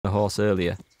the horse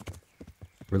earlier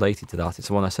related to that. It's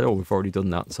the one I said, oh, we've already done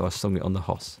that, so I slung it on the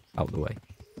horse out of the way.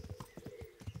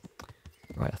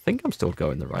 Right, I think I'm still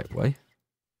going the right way.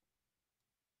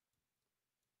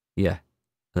 Yeah,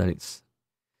 and then it's...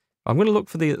 I'm going to look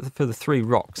for the 3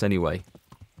 rocks anyway,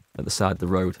 at the side of the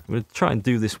road. I'm going to try and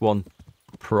do this one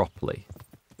properly.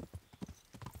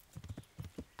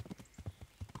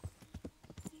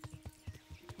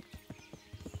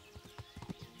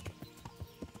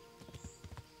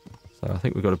 So I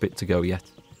think we've got a bit to go yet.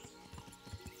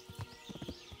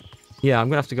 Yeah, I'm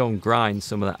going to have to go and grind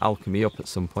some of that alchemy up at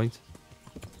some point.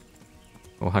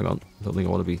 Oh, hang on. I don't think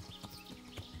I want to be...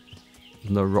 There's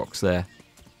no rocks there.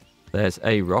 There's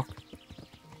a rock.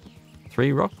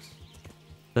 3 rocks?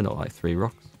 They're not like 3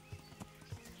 rocks.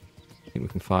 I think we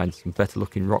can find some better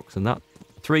looking rocks than that.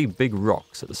 3 big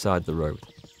rocks at the side of the road.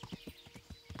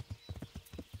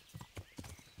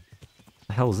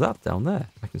 The hell's that down there?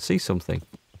 I can see something.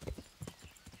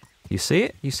 You see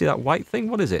it? You see that white thing?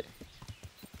 What is it?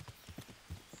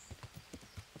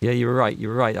 Yeah, you were right. You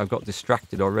were right. I got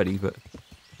distracted already, but...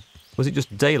 Was it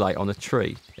just daylight on a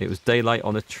tree? It was daylight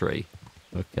on a tree.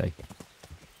 Okay.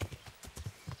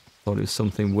 Thought it was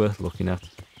something worth looking at.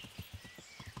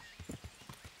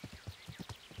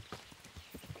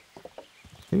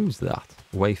 Who's that?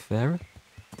 Wayfarer?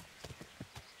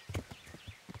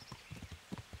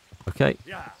 Okay.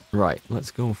 Right,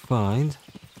 let's go and find...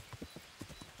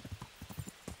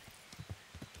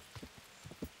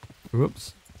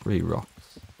 Whoops. 3 rocks.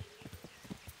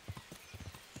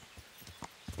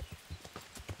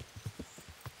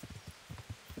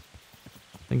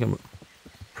 I think I'm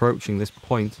approaching this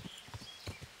point.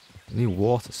 I need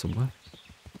water somewhere.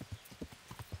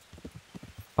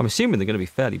 I'm assuming they're going to be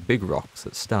fairly big rocks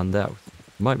that stand out.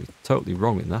 Might be totally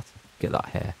wrong in that. Get that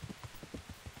hair.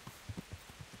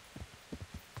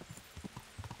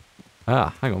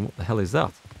 Ah, hang on. What the hell is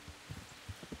that?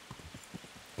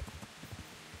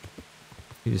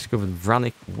 You discovered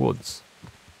Vranic Woods.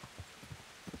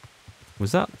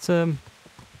 Was that...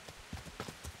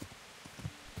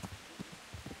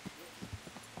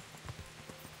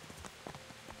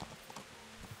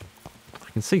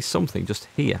 I can see something just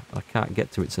here. I can't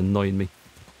get to it. It's annoying me.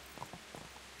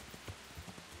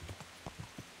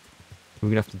 We're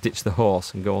going to have to ditch the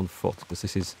horse and go on foot, because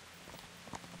this is...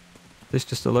 This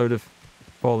just a load of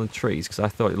fallen trees, because I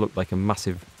thought it looked like a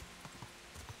massive...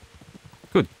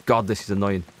 Good God, this is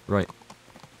annoying. Right.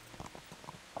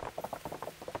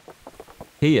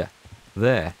 Here.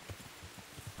 There.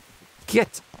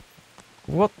 Get!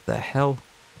 What the hell?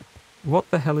 What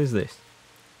the hell is this?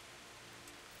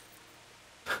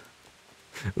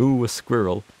 Ooh, a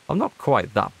squirrel. I'm not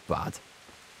quite that bad.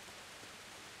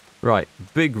 Right,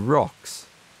 big rocks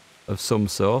of some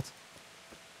sort.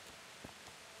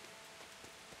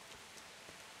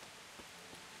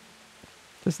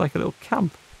 Just like a little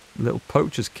camp. A little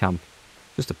poacher's camp.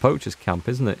 Just a poacher's camp,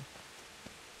 isn't it?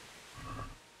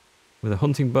 With a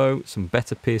hunting bow, some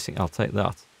better piercing. I'll take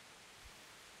that.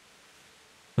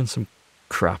 And some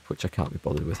crap, which I can't be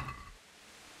bothered with.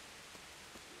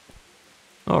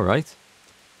 Alright.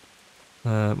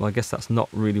 Well, I guess that's not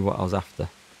really what I was after.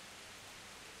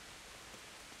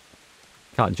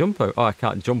 Can't jump out. Oh, I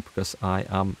can't jump because I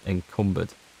am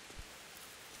encumbered.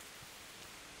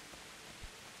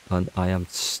 And I am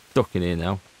stuck in here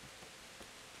now.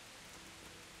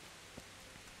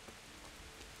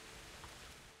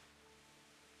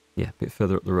 Yeah, a bit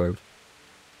further up the road.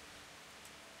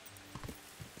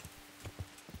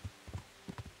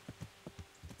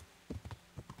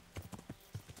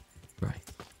 Right.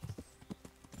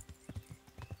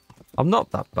 I'm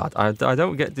not that bad. I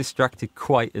don't get distracted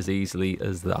quite as easily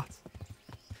as that.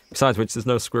 Besides which, there's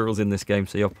no squirrels in this game,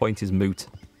 so your point is moot.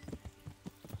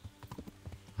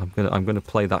 I'm gonna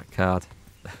play that card.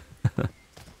 And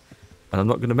I'm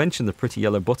not going to mention the pretty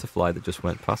yellow butterfly that just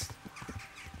went past.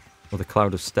 Or the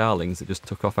cloud of starlings that just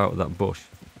took off out of that bush.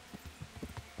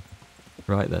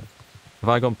 Right then. Have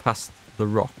I gone past the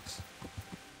rocks?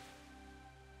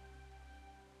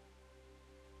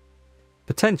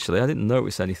 Potentially, I didn't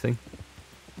notice anything.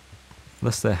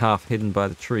 Unless they're half hidden by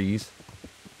the trees.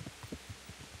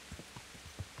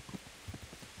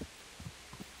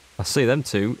 I see them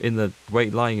two in the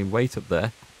lying in wait up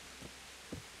there.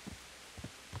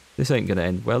 This ain't going to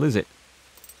end well, is it?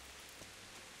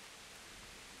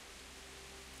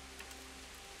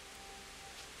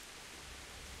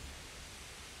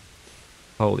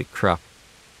 Holy crap.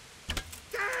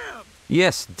 Damn!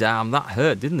 Yes, damn, that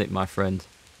hurt, didn't it, my friend?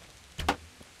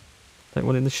 Take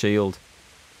one in the shield.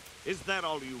 Is that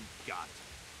all you got?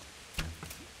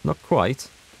 Not quite.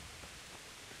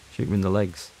 Shoot him in the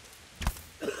legs.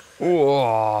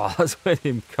 Oh, that's made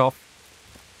him cough.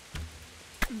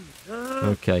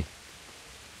 Okay.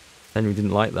 Henry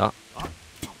didn't like that.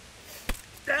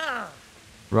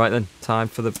 Right then, time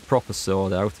for the proper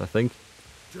sword out, I think.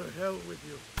 To hell with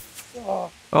you.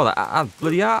 Oh, that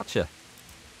bloody archer.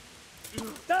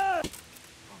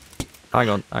 Hang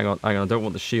on. I don't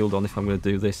want the shield on if I'm going to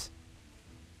do this.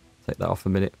 Take that off a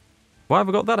minute. Why have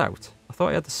I got that out? I thought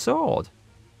I had the sword.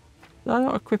 Did I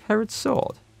not equip Herod's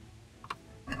sword?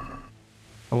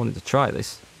 I wanted to try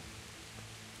this.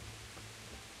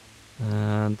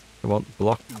 And, come on,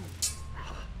 block.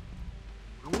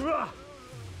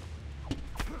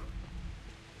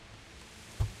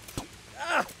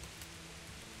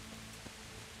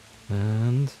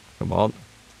 And, come on.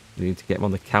 We need to get him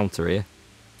on the counter here.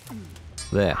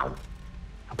 There.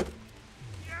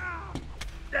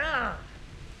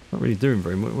 Not really doing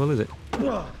very well, is it?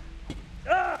 Well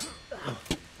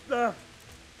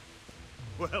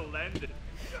landed.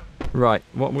 Right,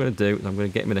 what I'm going to do is I'm going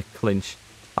to get him in a clinch.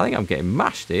 I think I'm getting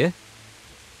mashed here.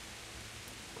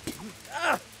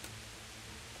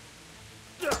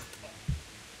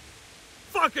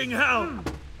 Fucking hell!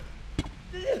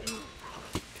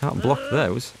 Can't block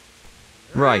those.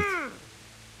 Right.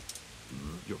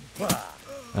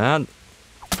 And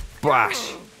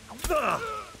bash. Well,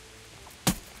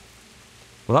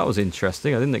 that was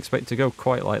interesting. I didn't expect to go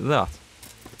quite like that.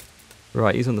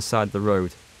 Right, he's on the side of the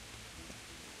road.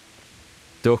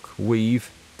 Duck, weave,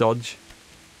 dodge.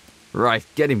 Right,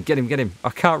 get him, get him, get him.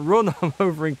 I can't run, I'm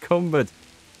over encumbered.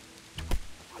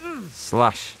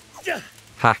 Slash.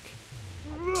 Hack.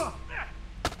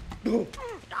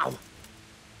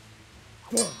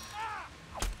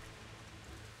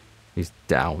 He's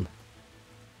down.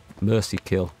 Mercy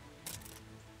kill.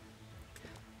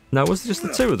 Now, was it just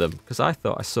the two of them? Because I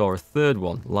thought I saw a third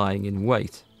one lying in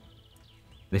wait.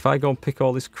 And if I go and pick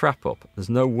all this crap up, there's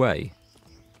no way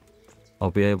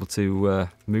I'll be able to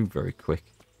move very quick.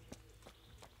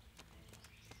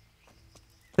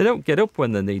 They don't get up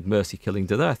when they need mercy killing,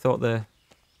 do they? I thought they're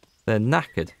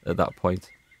knackered at that point.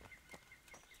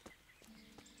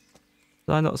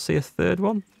 Did I not see a third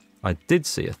one? I did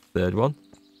see a third one.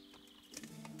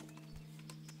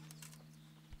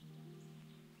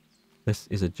 This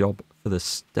is a job for the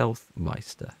Stealth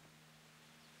Meister.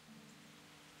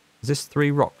 Is this 3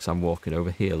 rocks I'm walking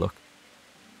over here, look?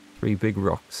 3 big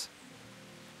rocks.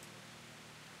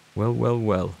 Well, well,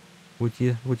 well. Would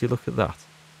you look at that?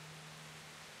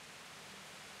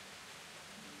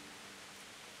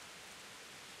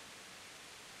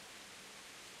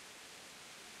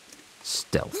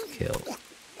 Stealth kill.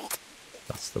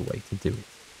 That's the way to do it.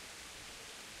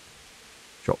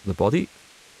 Drop the body.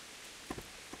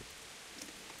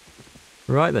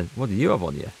 Right then, what do you have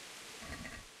on you?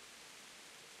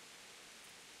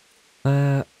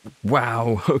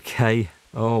 Wow, okay.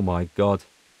 Oh my god.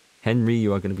 Henry,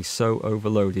 you are going to be so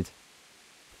overloaded.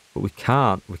 But we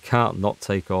can't not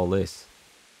take all this.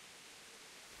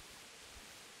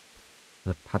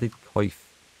 The padded coif.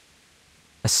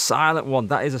 A silent one,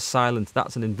 that is a silent.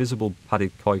 That's an invisible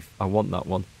padded coif. I want that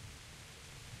one.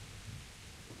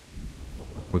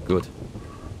 We're good.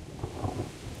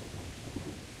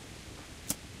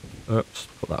 Oops,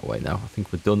 put that away now. I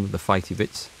think we're done with the fighty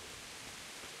bits.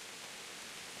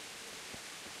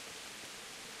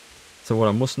 So what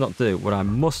I must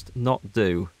not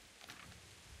do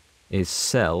is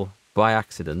sell by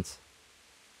accident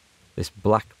this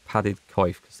black padded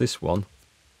coif, because this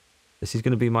is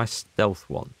going to be my stealth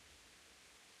one.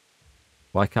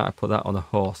 Why can't I put that on a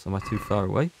horse? Am I too far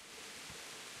away?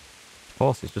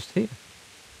 Horse is just here.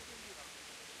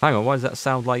 Hang on, why does that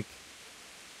sound like...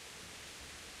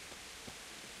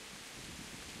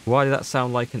 Why did that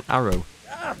sound like an arrow?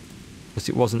 Because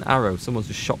it was an arrow. Someone's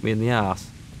just shot me in the arse.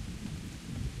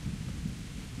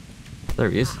 There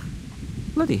he is.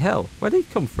 Bloody hell, where did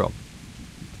he come from?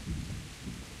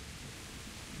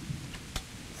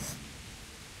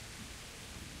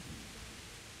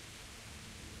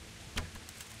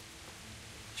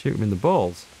 Shoot him in the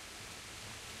balls.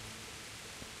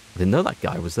 I didn't know that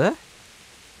guy was there.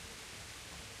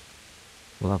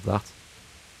 We'll have that.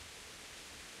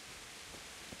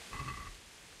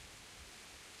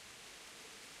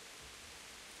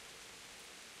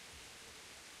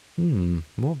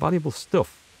 More valuable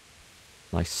stuff.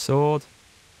 Nice sword.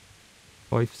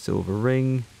 Coif, silver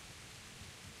ring.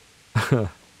 Not going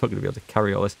to be able to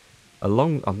carry all this. I'm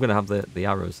going to have the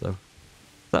arrows though.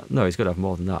 No, he's got to have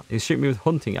more than that. He's shooting me with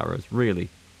hunting arrows, really.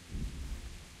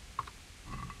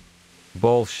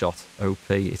 Ball shot, OP.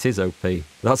 It is OP.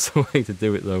 That's the way to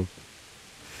do it though.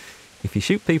 If you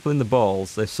shoot people in the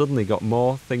balls, they've suddenly got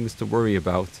more things to worry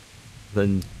about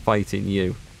than fighting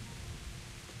you.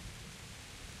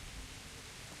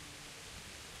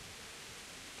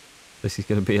 This is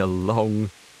going to be a long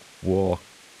walk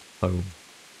home.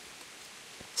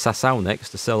 Sasau next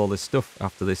to sell all this stuff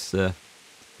after this bit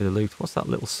of loot. What's that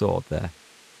little sword there?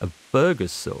 A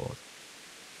burger's sword.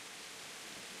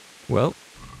 Well,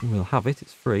 we'll have it.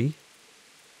 It's free.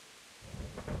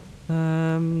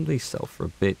 These sell for a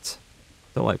bit.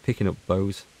 Don't like picking up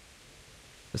bows.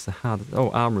 Just the hard.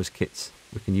 Oh, armorer's kits.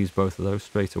 We can use both of those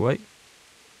straight away.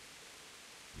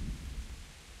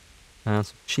 And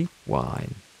some cheap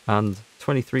wine. And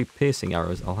 23 piercing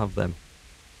arrows. I'll have them.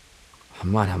 Oh,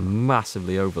 man, I'm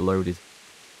massively overloaded.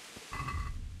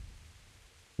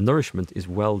 Nourishment is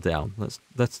well down.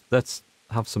 Let's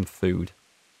have some food.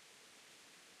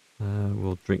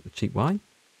 We'll drink the cheap wine.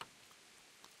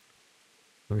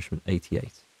 Nourishment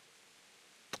 88.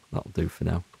 That'll do for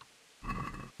now.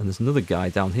 And there's another guy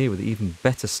down here with even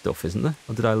better stuff, isn't there?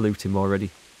 Or did I loot him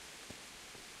already?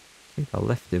 I think I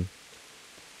left him.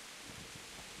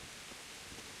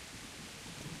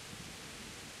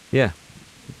 Yeah.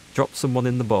 Drop someone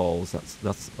in the balls.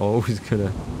 That's always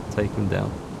gonna take him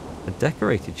down. A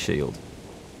decorated shield.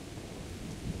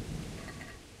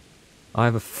 I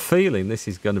have a feeling this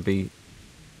is going to be...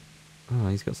 Oh,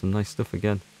 he's got some nice stuff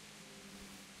again.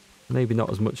 Maybe not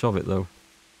as much of it, though.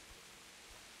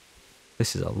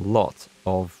 This is a lot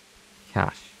of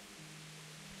cash.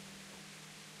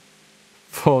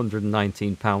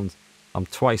 £419. I'm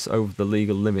twice over the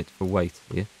legal limit for weight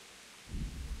here.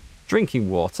 Drinking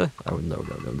water. Oh, no.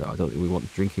 I don't think we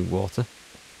want drinking water.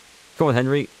 Come on,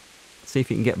 Henry. See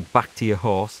if you can get back to your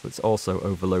horse that's also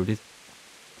overloaded.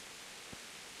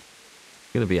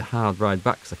 It's going to be a hard ride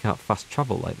back because I can't fast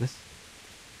travel like this.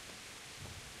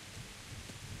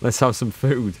 Let's have some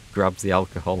food. Grabs the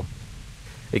alcohol.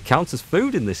 It counts as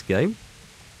food in this game.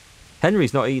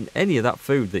 Henry's not eaten any of that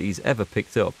food that he's ever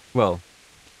picked up. Well,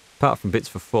 apart from bits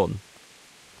for fun.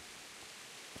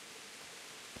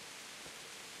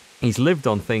 He's lived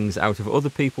on things out of other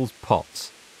people's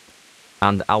pots.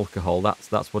 And alcohol.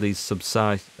 That's what he's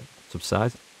subside.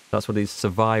 That's what he's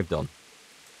survived on.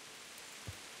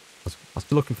 I was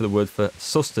still looking for the word for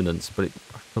sustenance, but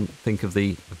I couldn't think of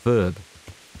the verb.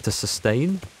 To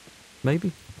sustain,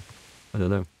 maybe? I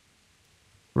don't know.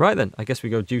 Right then, I guess we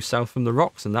go due south from the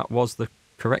rocks, and that was the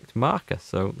correct marker.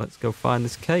 So let's go find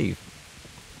this cave.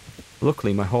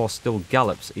 Luckily, my horse still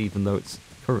gallops, even though it's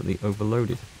currently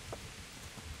overloaded.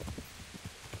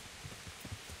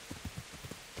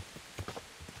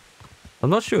 I'm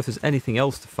not sure if there's anything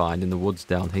else to find in the woods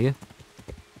down here.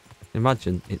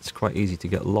 Imagine it's quite easy to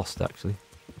get lost, actually.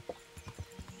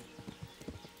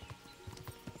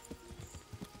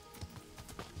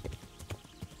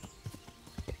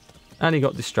 And he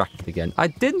got distracted again. I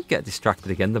didn't get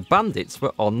distracted again. The bandits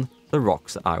were on the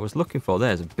rocks that I was looking for.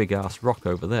 There's a big-ass rock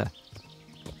over there.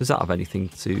 Does that have anything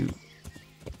to...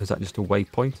 Is that just a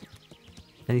waypoint?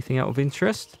 Anything out of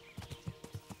interest?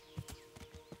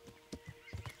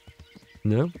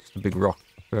 No, just a big rock.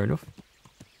 Fair enough.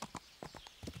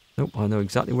 Nope, I know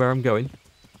exactly where I'm going.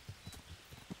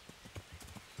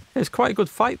 Yeah, it's quite a good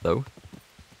fight, though.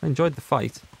 I enjoyed the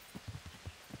fight.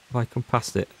 Have I come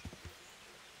past it?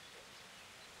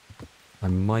 I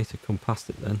might have come past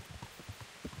it then.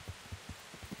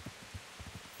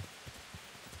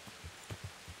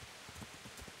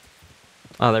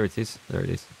 Ah, there it is. There it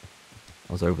is.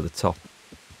 I was over the top.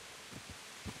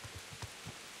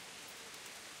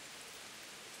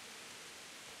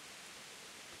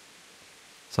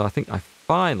 So I think I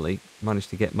finally managed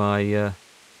to get my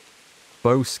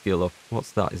bow skill up.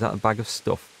 What's that? Is that a bag of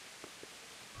stuff?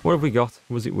 What have we got?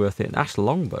 Was it worth it? An ash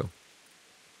longbow.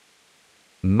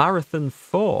 Marathon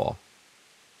 4.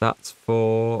 That's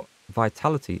for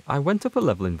vitality. I went up a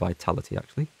level in vitality,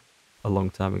 actually, a long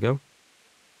time ago.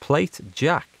 Plate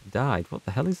Jack died. What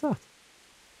the hell is that?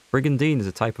 Brigandine is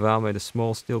a type of armor made of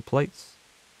small steel plates.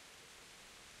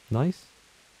 Nice.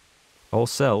 All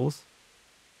sells.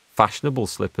 Fashionable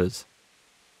slippers.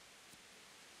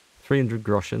 300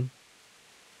 groschen.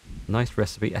 Nice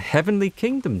recipe. A Heavenly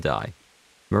Kingdom die.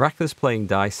 Miraculous playing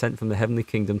die sent from the Heavenly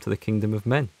Kingdom to the Kingdom of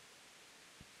Men.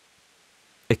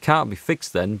 It can't be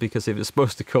fixed then, because if it's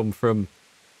supposed to come from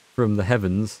the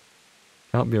heavens,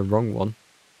 can't be a wrong one.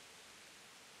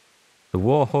 The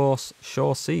Warhorse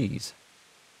Shore Seas.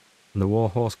 And the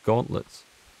Warhorse Gauntlets.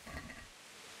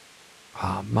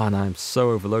 Oh man, I am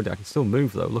so overloaded. I can still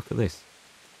move though. Look at this.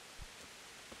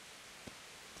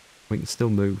 We can still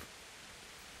move.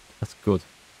 That's good.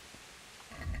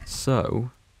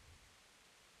 So,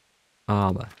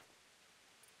 armor.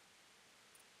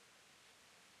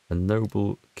 A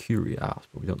noble cuirass,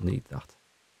 but we don't need that.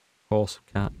 Horse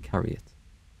can't carry it.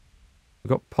 We've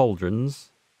got pauldrons.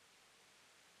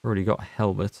 Already got a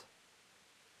helmet.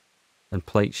 and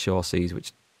plate shore seas,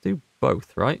 which do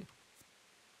both, right?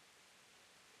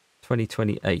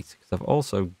 2028, because I've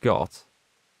also got...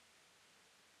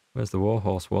 Where's the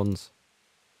Warhorse ones?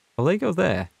 Well, they go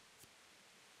there.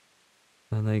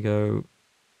 And they go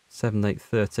 7, 8,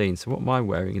 13. So what am I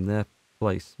wearing in their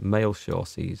place? Male shore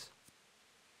seas,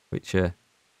 which are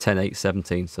 10, 8,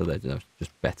 17, so they're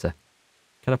just better.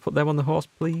 Can I put them on the horse,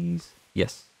 please?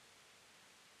 Yes.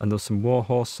 And there's some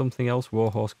Warhorse something else.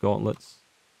 Warhorse gauntlets.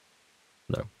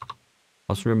 No.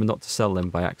 I'll just remember not to sell them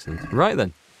by accident. Right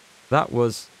then. That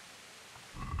was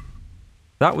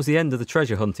the end of the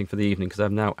treasure hunting for the evening, because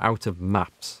I'm now out of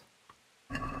maps.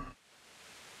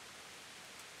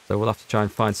 So we'll have to try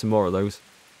and find some more of those.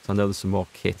 So I know there's some more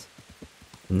kit.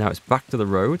 And now it's back to the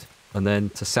road, and then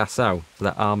to Sasau, to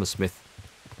that armour smith.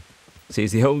 See,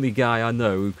 he's the only guy I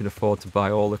know who can afford to buy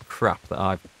all the crap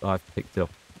that I've picked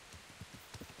up.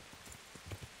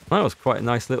 That was quite a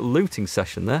nice little looting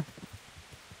session there.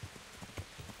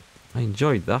 I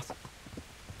enjoyed that.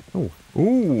 Oh,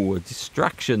 ooh, a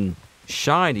distraction.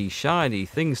 Shiny, shiny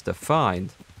things to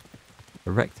find.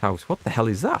 A wrecked house. What the hell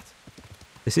is that?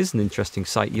 This is an interesting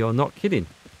sight, you're not kidding.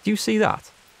 Do you see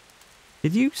that?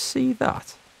 Did you see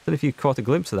that? I don't know if you caught a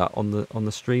glimpse of that on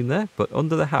the stream there, but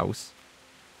under the house,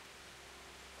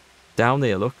 down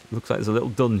here, look, looks like there's a little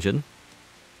dungeon.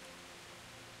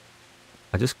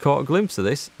 I just caught a glimpse of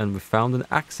this, and we found an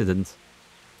accident.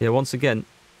 Yeah, once again,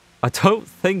 I don't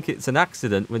think it's an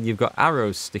accident when you've got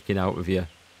arrows sticking out of you.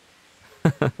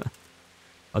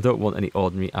 I don't want any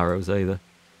ordinary arrows either.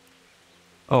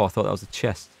 Oh, I thought that was a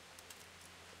chest.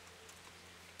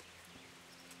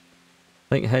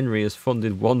 I think Henry has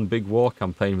funded one big war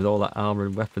campaign with all that armour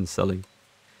and weapons selling.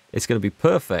 It's going to be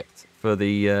perfect for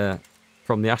the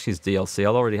From the Ashes DLC.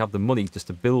 I'll already have the money just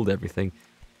to build everything,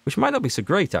 which might not be so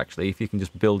great actually if you can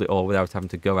just build it all without having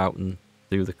to go out and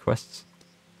do the quests.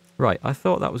 Right, I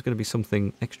thought that was going to be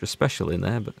something extra special in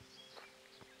there, but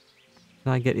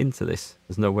can I get into this?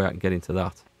 There's no way I can get into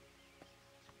that.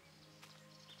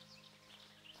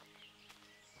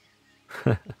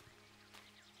 Are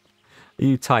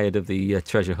you tired of the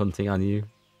treasure hunting, are you?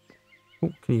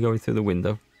 Oh, can you go in through the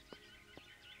window?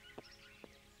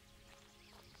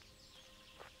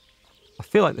 I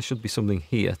feel like there should be something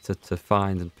here to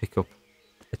find and pick up.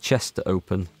 A chest to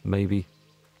open, maybe.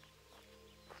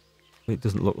 It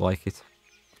doesn't look like it.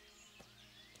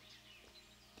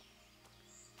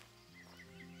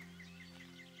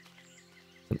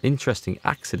 An interesting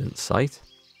accident site.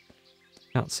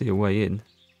 Can't see a way in.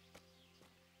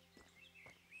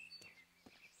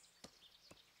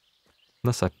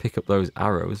 Unless I pick up those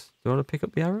arrows. Do I want to pick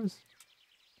up the arrows?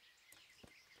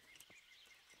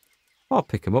 I'll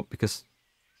pick them up because...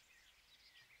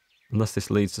 Unless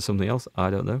this leads to something else, I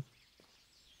don't know.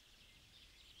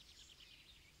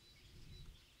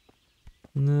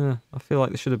 No, I feel like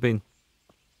there should have been...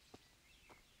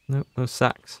 Nope, no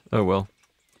sacks. Oh well.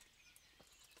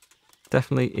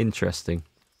 Definitely interesting.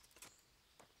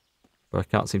 But I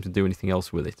can't seem to do anything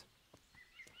else with it.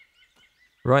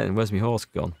 Right then, where's my horse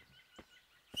gone?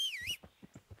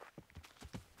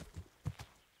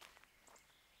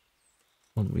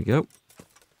 On we go.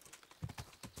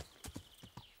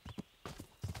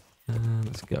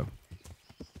 Let's go.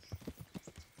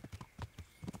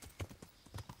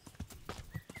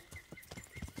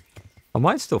 I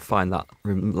might still find that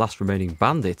last remaining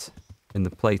bandit in the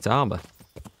plate armour.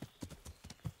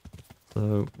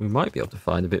 So we might be able to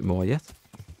find a bit more yet.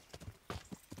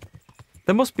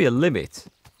 There must be a limit.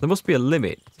 There must be a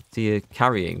limit to your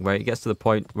carrying where it gets to the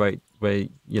point where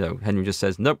you know, Henry just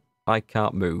says, nope, I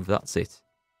can't move, that's it.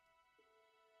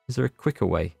 Is there a quicker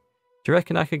way? Do you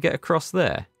reckon I could get across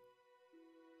there?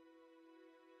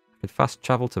 I could fast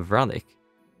travel to Vranik.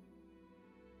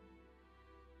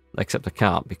 Except I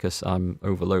can't because I'm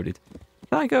overloaded.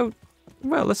 Can I go...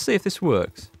 Well, let's see if this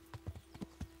works.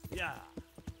 Yeah.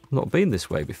 I've not been this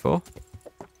way before.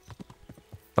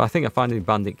 But I think I find any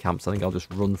bandit camps, I think I'll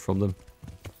just run from them.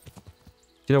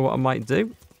 Do you know what I might do?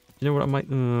 Do you know what I might...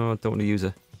 Oh, I don't want to use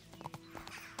a...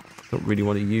 Don't really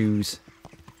want to use...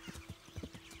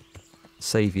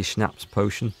 Save your schnapps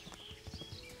potion.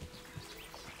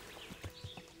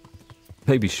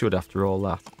 Maybe should after all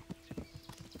that.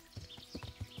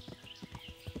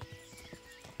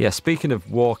 Yeah, speaking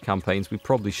of war campaigns, we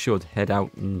probably should head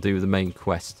out and do the main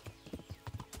quest.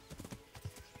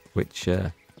 Which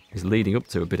is leading up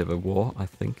to a bit of a war, I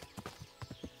think.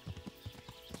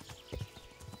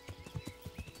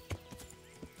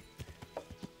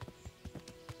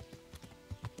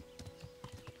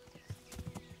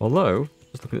 Although,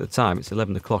 just looking at the time, it's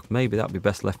 11 o'clock. Maybe that would be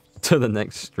best left to the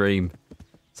next stream.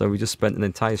 So we just spent an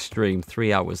entire stream,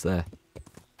 3 hours there.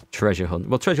 treasure hunt.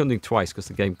 Well, treasure hunting twice because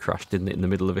the game crashed, didn't it, in the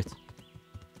middle of it.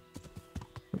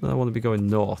 I want to be going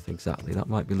north, exactly. That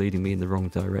might be leading me in the wrong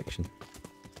direction.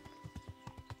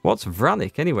 What's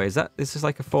Vranik, anyway? Is this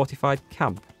like a fortified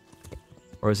camp?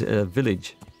 Or is it a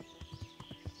village?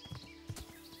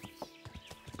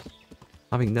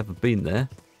 Having never been there,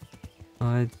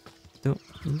 I don't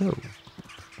know.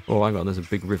 Oh, hang on, there's a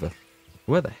big river.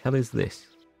 Where the hell is this?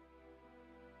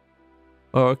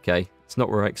 Oh, okay. It's not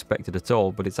where I expected at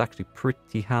all, but it's actually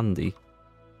pretty handy.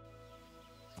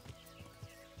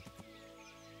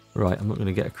 Right, I'm not going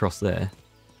to get across there.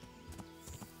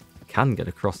 I can get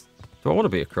across. Do I want to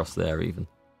be across there, even?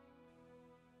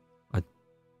 I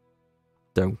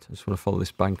don't. I just want to follow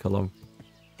this bank along.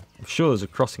 I'm sure there's a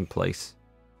crossing place.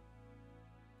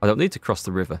 I don't need to cross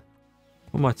the river.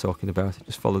 What am I talking about?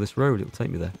 Just follow this road. It'll take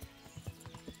me there.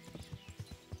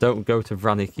 Don't go to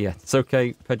Vranik yet. It's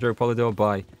okay, Pedro Polidor.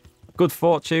 By good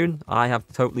fortune, I have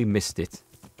totally missed it.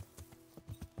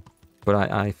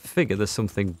 But I figure there's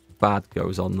something bad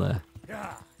goes on there.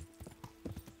 Yeah.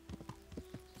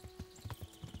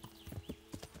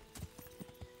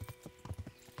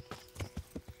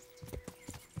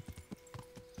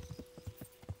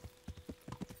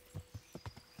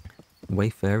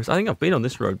 Wayfarers. I think I've been on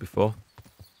this road before.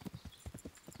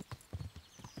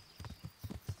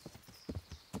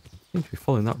 Seem to be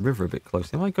following that river a bit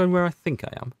closely. Am I going where I think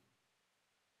I am?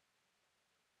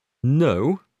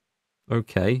 No.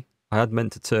 Okay. I had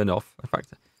meant to turn off. In fact,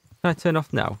 can I turn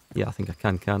off now? Yeah, I think I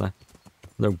can I?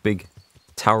 No big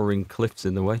towering cliffs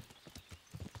in the way.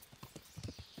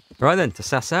 Right then, to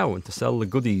Sasau and to sell the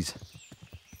goodies.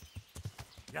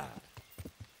 Yeah.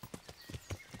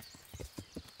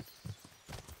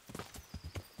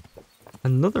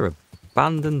 Another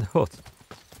abandoned hut.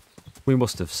 We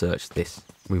must have searched this.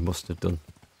 We must have done.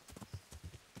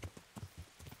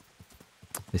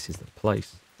 This is the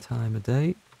place. Time of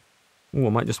day. Oh, I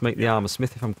might just make the armour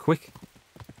smith if I'm quick.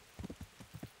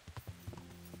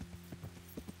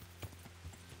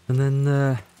 And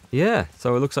then, yeah.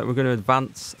 So it looks like we're going to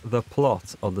advance the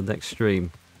plot on the next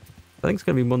stream. I think it's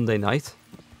going to be Monday night.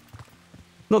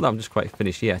 Not that I'm just quite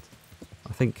finished yet.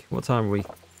 I think, what time are we?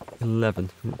 11.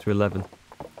 Coming up to 11.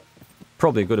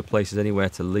 Probably a good a place as anywhere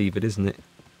to leave it, isn't it?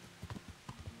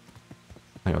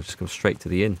 Hang on, I'll just come straight to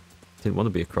the inn. Didn't want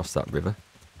to be across that river.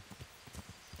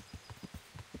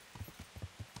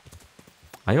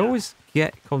 I always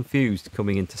get confused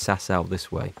coming into Sasau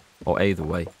this way, or either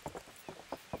way.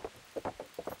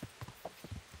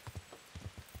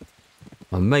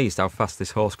 I'm amazed how fast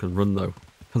this horse can run though,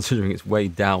 considering it's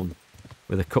weighed down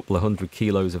with a couple of 100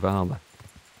 kilos of armour.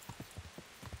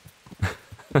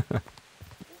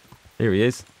 Here he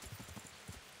is.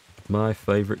 My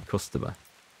favourite customer.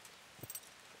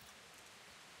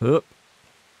 Up.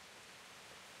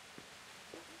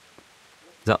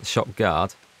 Is that the shop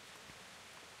guard?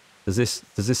 Does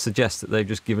this suggest that they've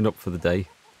just given up for the day?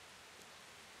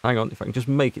 Hang on, if I can just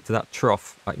make it to that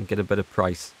trough, I can get a better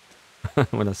price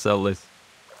when I sell this.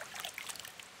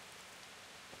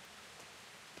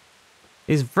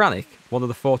 Is Vranik one of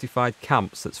the fortified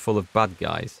camps that's full of bad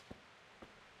guys?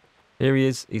 Here he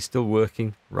is, he's still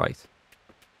working. Right.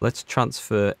 Let's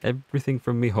transfer everything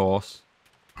from me horse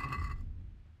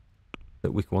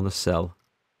that we want to sell,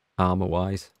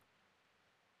 armour-wise.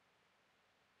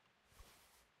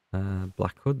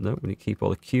 Black hood, no, we need to keep all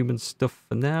the cumin stuff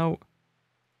for now.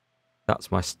 That's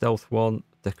my stealth one.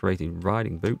 Decorated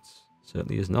riding boots,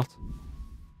 certainly is not.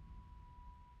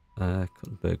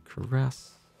 Kuttenberg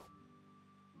Cuirass.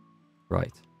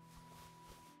 Right.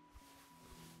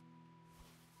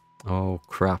 Oh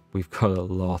crap, we've got a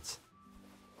lot.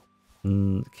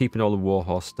 Keeping all the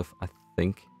warhorse stuff, I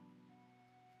think.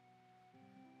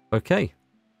 Okay.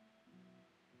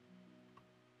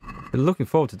 Been looking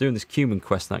forward to doing this cumin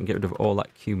quest so I can get rid of all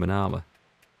that cumin armour.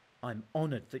 I'm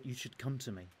honoured that you should come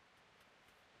to me.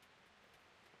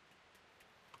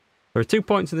 There are 2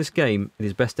 points in this game. It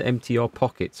is best to empty your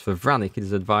pockets. For Vranik, it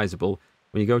is advisable.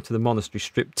 When you go to the monastery,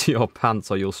 strip to your pants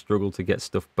or you'll struggle to get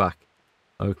stuff back.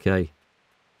 Okay.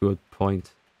 Good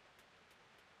point.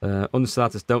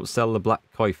 Unstatus, don't sell the black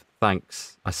coif.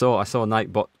 Thanks. I saw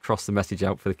Nightbot cross the message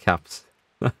out for the caps.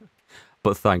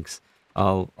 But thanks.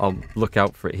 I'll look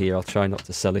out for it here. I'll try not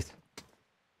to sell it.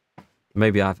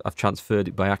 Maybe I've transferred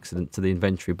it by accident to the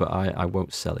inventory, but I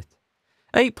won't sell it.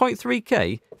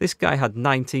 8.3k? This guy had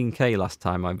 19k last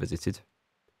time I visited.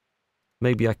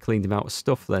 Maybe I cleaned him out of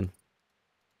stuff then.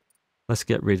 Let's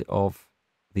get rid of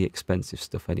the expensive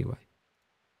stuff anyway.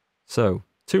 So,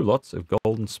 2 lots of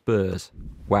golden spurs.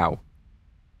 Wow.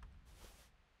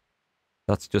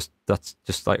 That's just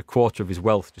like a quarter of his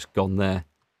wealth just gone there.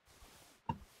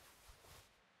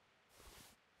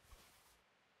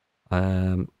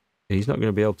 He's not going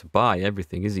to be able to buy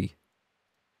everything, is he?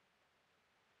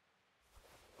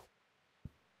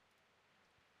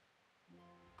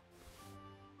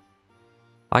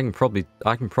 I can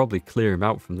probably clear him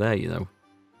out from there, you know.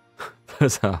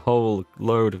 There's a whole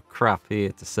load of crap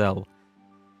here to sell.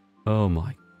 Oh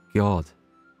my god.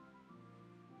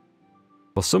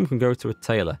 Well, some can go to a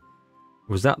tailor.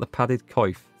 Was that the padded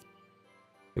coif?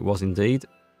 It was indeed.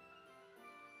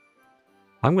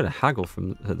 I'm going to haggle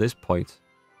from at this point.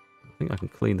 I think I can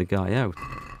clean the guy out.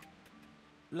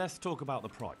 Let's talk about the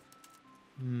price.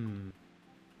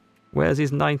 Where's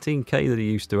his 19k that he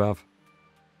used to have?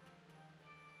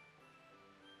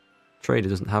 Trader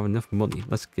doesn't have enough money.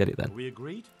 Let's get it then. Are we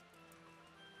agreed?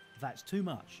 That's too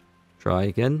much. Try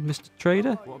again, Mr.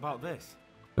 Trader. What about this?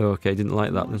 Okay, didn't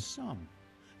like that then. Nice sum.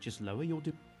 Just lower your...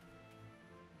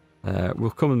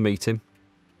 We'll come and meet him.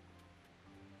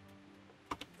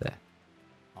 There.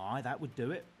 Aye, that would do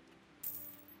it.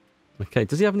 Okay,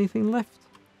 does he have anything left?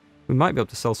 We might be able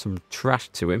to sell some trash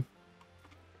to him.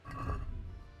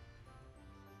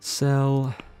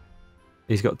 Sell.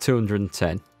 He's got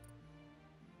 210.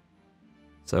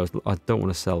 So I don't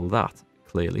want to sell that,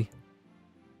 clearly.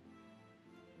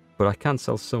 But I can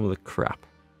sell some of the crap.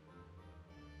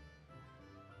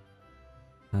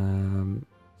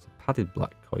 It's a padded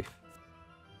black coif.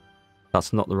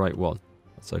 That's not the right one.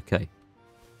 That's okay.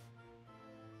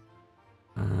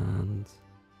 And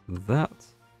that.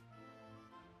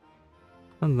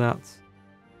 And that.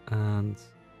 And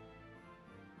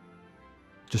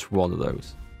just one of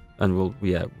those. And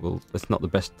it's not the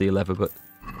best deal ever, but...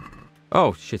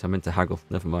 Oh, shit, I meant to haggle.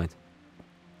 Never mind.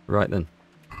 Right then.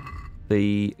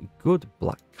 The good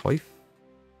black coif.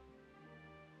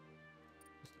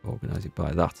 Just organise it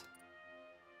by that.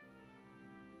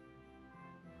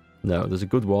 No, there's a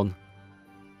good one.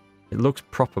 It looks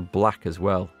proper black as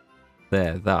well.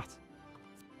 There, that.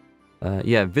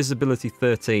 Yeah, visibility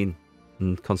 13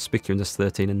 and conspicuousness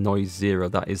 13 and noise 0.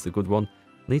 That is the good one.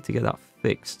 Need to get that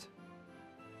fixed.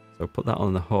 So put that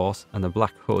on the horse and the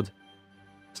black hood.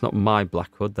 It's not my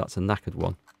black hood, that's a knackered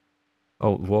one.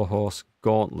 Oh, warhorse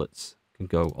gauntlets can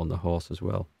go on the horse as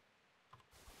well.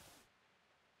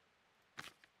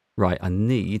 Right, I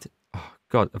need... Oh,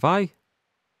 God, have I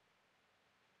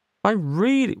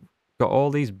really got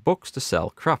all these books to sell?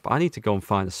 Crap, I need to go and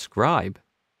find a scribe.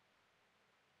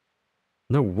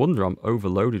 No wonder I'm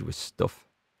overloaded with stuff.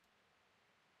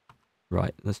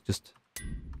 Right, let's just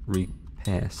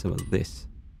repair some of this.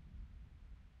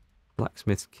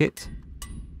 Blacksmith's kit.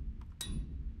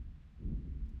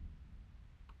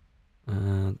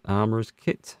 And armourer's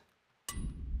kit.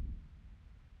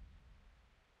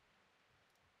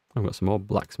 I've got some more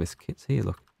blacksmith kits here,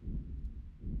 look.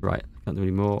 Right, I can't do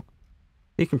any more.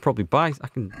 He can probably buy... I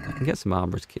can get some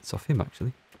armourer's kits off him,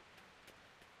 actually.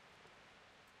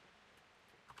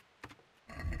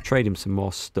 Trade him some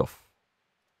more stuff.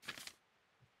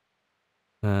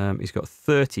 He's got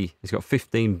 30... He's got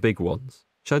 15 big ones.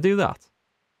 Should I do that?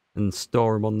 And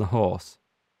store them on the horse?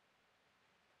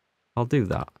 I'll do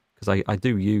that. Because I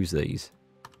do use these.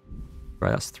 Right,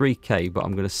 that's 3k, but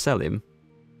I'm going to sell him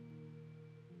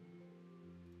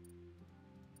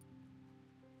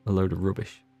a load of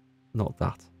rubbish. Not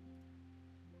that.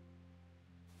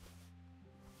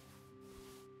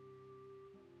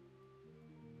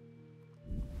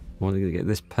 I want to get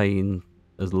this pain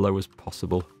as low as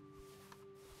possible.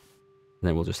 And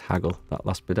then we'll just haggle that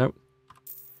last bit out.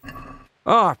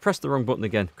 Oh, I pressed the wrong button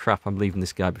again. Crap, I'm leaving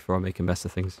this guy before I make a mess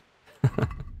of things.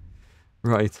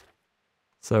 Right.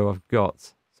 So I've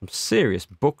got some serious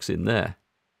books in there.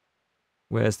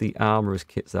 Where's the armourer's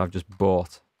kits that I've just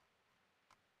bought?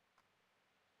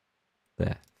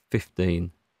 There,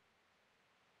 15.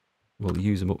 We'll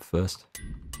use them up first.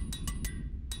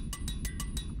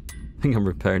 I think I'm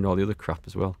repairing all the other crap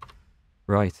as well.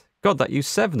 Right. God, that used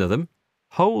 7 of them.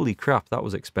 Holy crap, that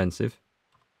was expensive.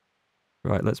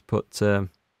 Right, let's put... what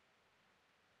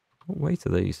weight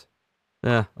are these?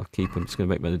 Yeah, I'll keep them. It's going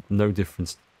to make no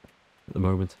difference at the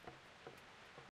moment.